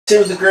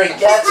to the Great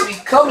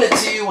Gatsby, coming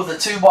to you with a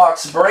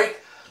 2-box break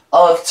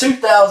of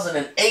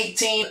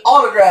 2018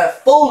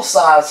 autographed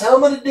full-size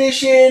helmet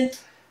edition.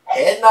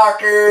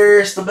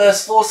 HeadKnockers, the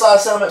best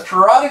full-size helmet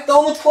product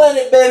on the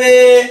planet,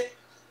 baby.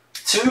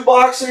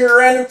 2-boxer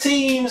random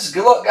teams.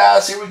 Good luck,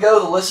 guys. Here we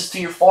go. The list is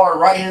to your far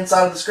right-hand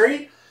side of the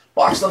screen.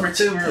 Box number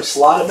 2, we're going to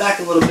slide it back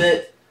a little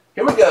bit.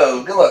 Here we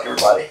go. Good luck,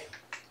 everybody.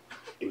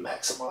 You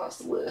maximize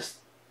the list.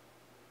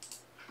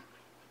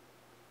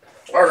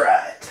 All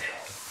right.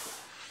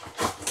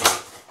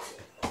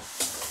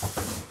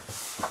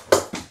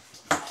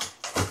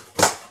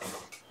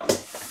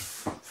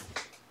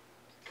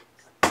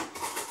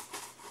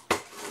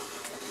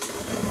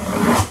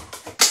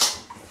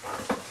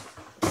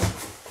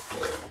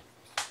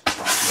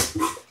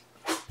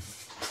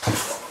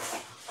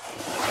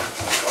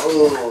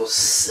 Oh,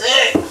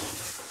 sick!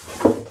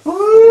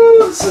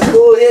 Woo! It's a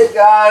cool hit,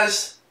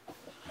 guys.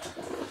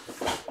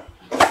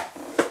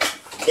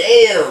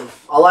 Damn,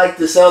 I like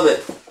this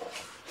helmet.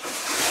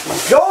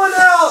 Going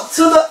out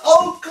to the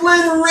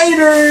Oakland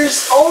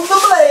Raiders on the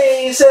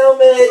Blaze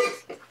helmet.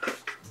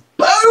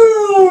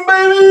 Boom,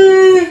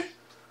 baby!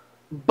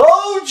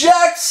 Bo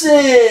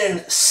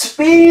Jackson,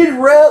 Speed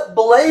Rep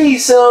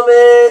Blaze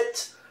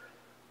helmet.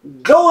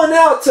 Going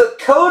out to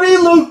Cody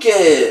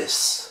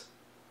Lucas.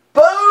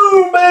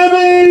 Boom,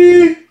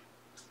 baby!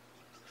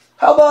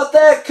 How about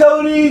that,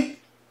 Cody?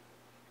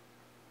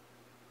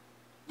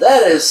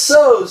 That is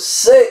so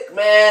sick,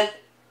 man.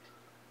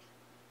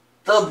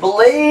 The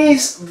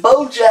Blaze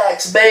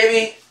Bojacks,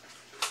 baby.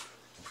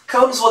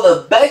 Comes with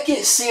a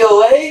Beckett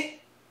COA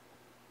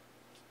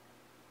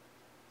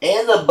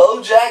and the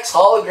Bojacks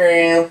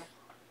hologram.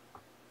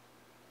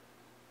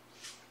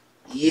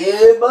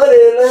 Yeah,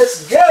 buddy,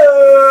 let's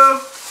go.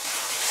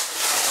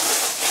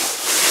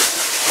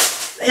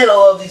 Man, I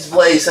love these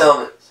Blaze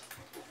helmets.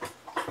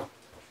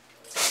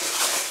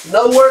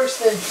 No worse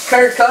than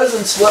Kirk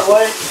Cousins split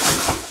way.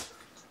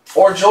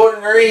 Or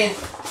Jordan Reed.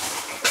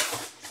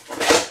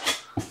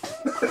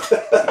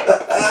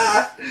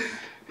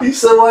 He's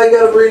somebody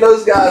got to bring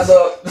those guys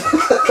up.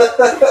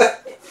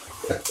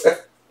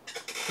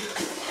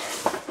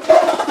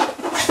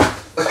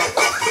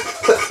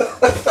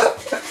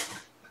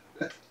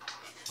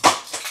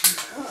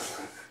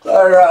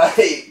 All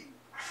right,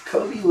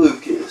 Cody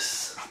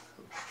Lucas.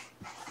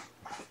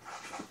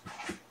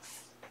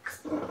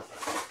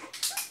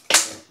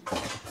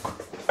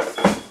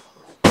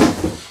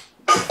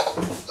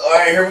 All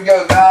right, here we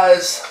go,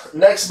 guys.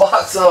 Next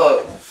box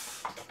up.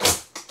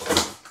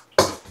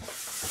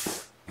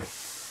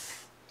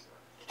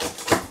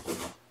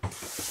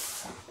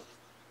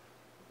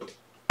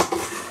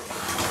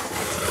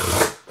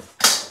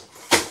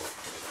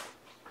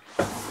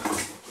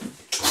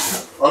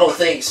 I don't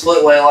think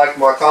Splitway liked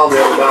my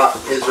comment about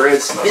his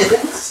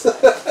Redskins.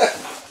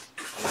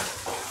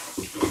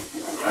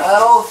 I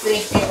don't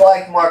think he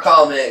liked my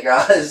comment,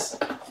 guys.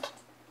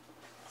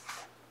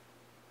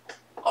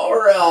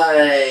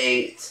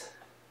 Alright.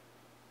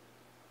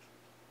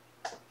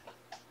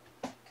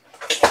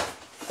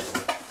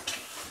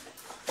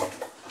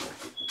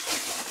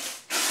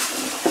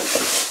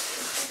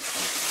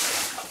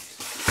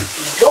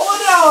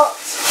 Going out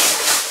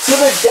to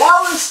the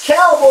Dallas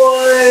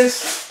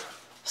Cowboys.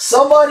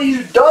 Somebody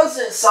who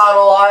doesn't sign a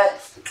lot,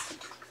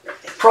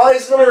 probably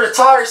is going to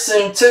retire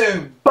soon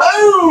too.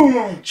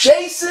 Boom!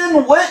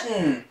 Jason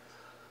Witten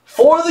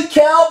for the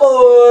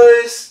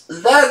Cowboys.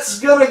 That's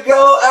going to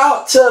go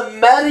out to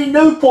Matty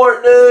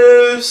Newport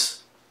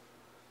News.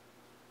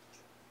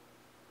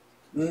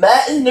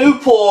 Matt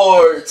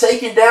Newport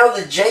taking down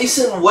the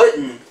Jason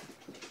Witten.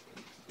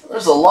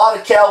 There's a lot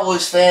of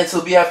Cowboys fans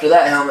who'll be after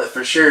that helmet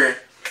for sure.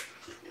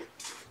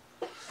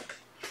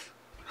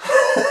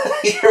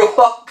 You're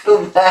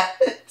welcome, Matt.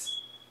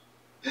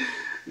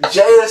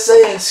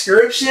 JSA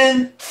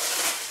inscription.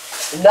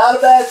 Not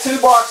a bad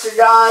 2-boxer,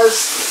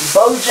 guys.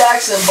 Bo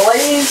Jackson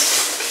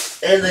Blaze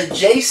and the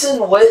Jason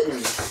Witten.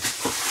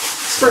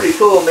 It's pretty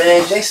cool,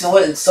 man. Jason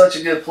Witten's such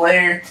a good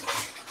player.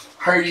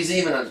 Heard he's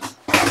even a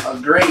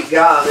great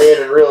guy,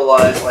 man, in real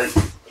life. Like,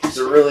 he's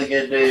a really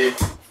good dude.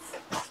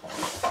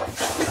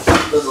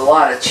 Does a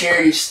lot of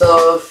charity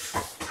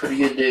stuff. Pretty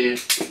good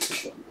dude.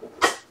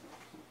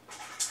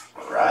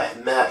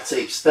 Right, Matt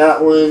takes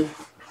that one.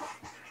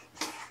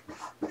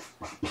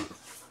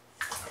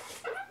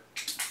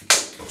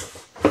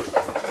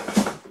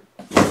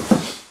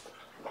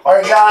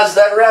 Alright, guys,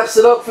 that wraps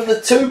it up for the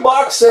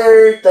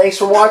 2-boxer. Thanks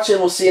for watching.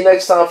 We'll see you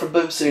next time for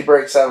Boom City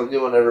Breaks. Have a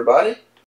good one, everybody.